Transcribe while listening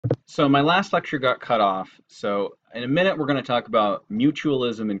So my last lecture got cut off. So in a minute, we're going to talk about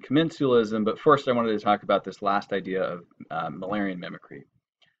mutualism and commensalism. But first, I wanted to talk about this last idea of Müllerian mimicry.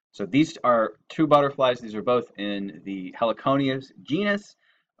 So these are two butterflies. These are both in the Heliconius genus,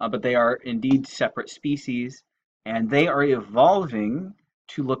 but they are indeed separate species, and they are evolving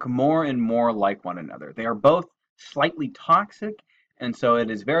to look more and more like one another. They are both slightly toxic, and so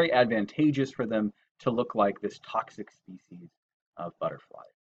it is very advantageous for them to look like this toxic species of butterfly.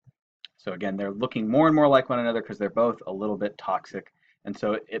 So again, they're looking more and more like one another because they're both a little bit toxic. And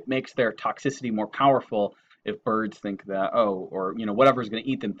so it makes their toxicity more powerful if birds think that, oh, or whatever's going to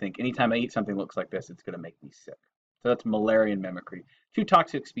eat them think, anytime I eat something that looks like this, it's going to make me sick. So that's Müllerian mimicry. Two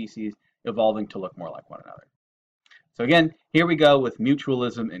toxic species evolving to look more like one another. So again, here we go with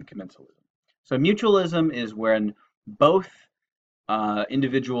mutualism and commensalism. So mutualism is when both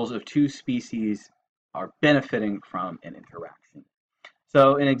individuals of two species are benefiting from an interaction.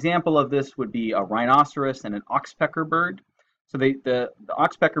 So an example of this would be a rhinoceros and an oxpecker bird. So the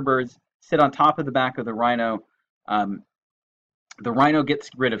oxpecker birds sit on top of the back of the rhino. The rhino gets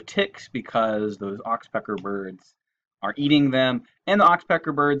rid of ticks because those oxpecker birds are eating them, and the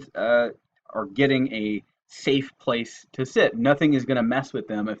oxpecker birds are getting a safe place to sit. Nothing is going to mess with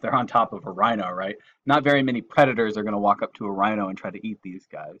them if they're on top of a rhino, right? Not very many predators are going to walk up to a rhino and try to eat these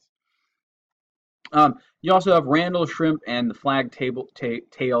guys. You also have Randall shrimp and the flag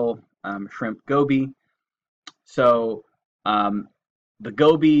tail shrimp goby. So the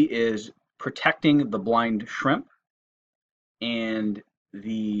goby is protecting the blind shrimp, and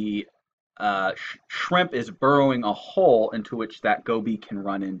the shrimp is burrowing a hole into which that goby can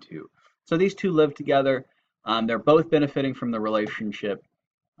run into. So these two live together. They're both benefiting from the relationship.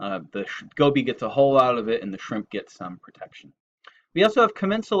 The goby gets a hole out of it, and the shrimp gets some protection. We also have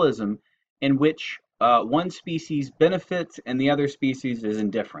commensalism, in which one species benefits and the other species is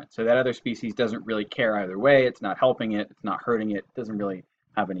indifferent. So that other species doesn't really care either way. It's not helping it. It's not hurting it. It doesn't really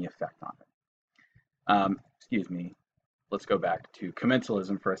have any effect on it. Excuse me. Let's go back to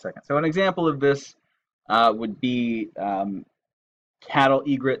commensalism for a second. So an example of this would be cattle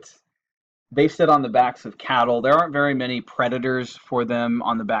egrets. They sit on the backs of cattle. There aren't very many predators for them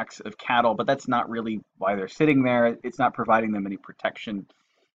on the backs of cattle, but that's not really why they're sitting there. It's not providing them any protection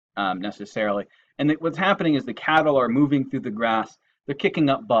necessarily. And what's happening is the cattle are moving through the grass, they're kicking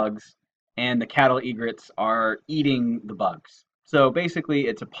up bugs, and the cattle egrets are eating the bugs. So basically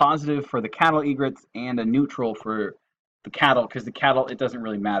it's a positive for the cattle egrets and a neutral for the cattle, because the cattle, it doesn't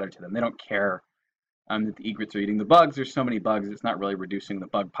really matter to them. They don't care that the egrets are eating the bugs. There's so many bugs, it's not really reducing the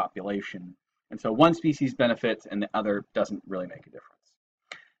bug population. And so one species benefits and the other doesn't really make a difference.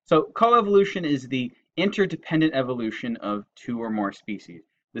 So coevolution is the interdependent evolution of two or more species.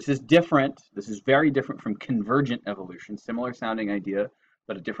 This is different. This is very different from convergent evolution, similar sounding idea,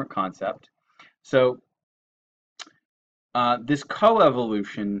 but a different concept. So this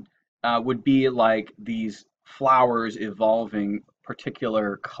coevolution would be like these flowers evolving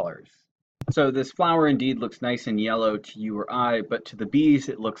particular colors. So this flower indeed looks nice and yellow to you or I, but to the bees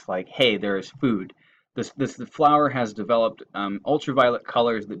it looks like, hey, there is food. The flower has developed ultraviolet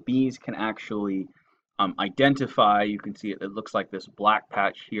colors that bees can actually identify. You can see it looks like this black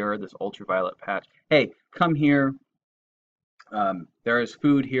patch here, this ultraviolet patch. Hey, come here. There is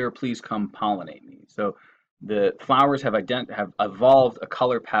food here. Please come pollinate me. So the flowers have evolved a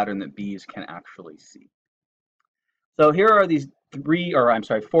color pattern that bees can actually see. So here are these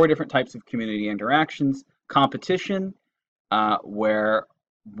four different types of community interactions. Competition, where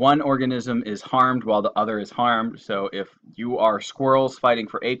one organism is harmed while the other is harmed. So if you are squirrels fighting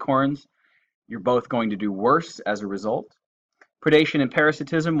for acorns, you're both going to do worse as a result. Predation and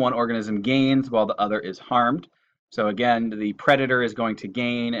parasitism, one organism gains while the other is harmed. So again, the predator is going to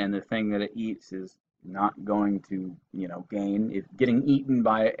gain and the thing that it eats is not going to, gain. If getting eaten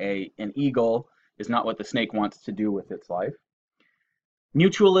by an eagle is not what the snake wants to do with its life.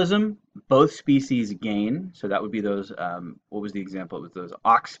 Mutualism, both species gain. So that would be those, what was the example? It was those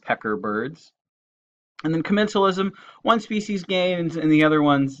oxpecker birds. And then commensalism, one species gains and the other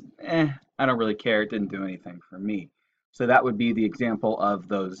one's, I don't really care. It didn't do anything for me. So that would be the example of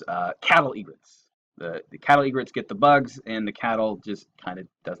those cattle egrets. The cattle egrets get the bugs, and the cattle just kind of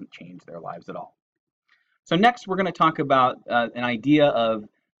doesn't change their lives at all. So next, we're going to talk about an idea of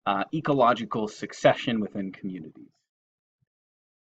ecological succession within communities.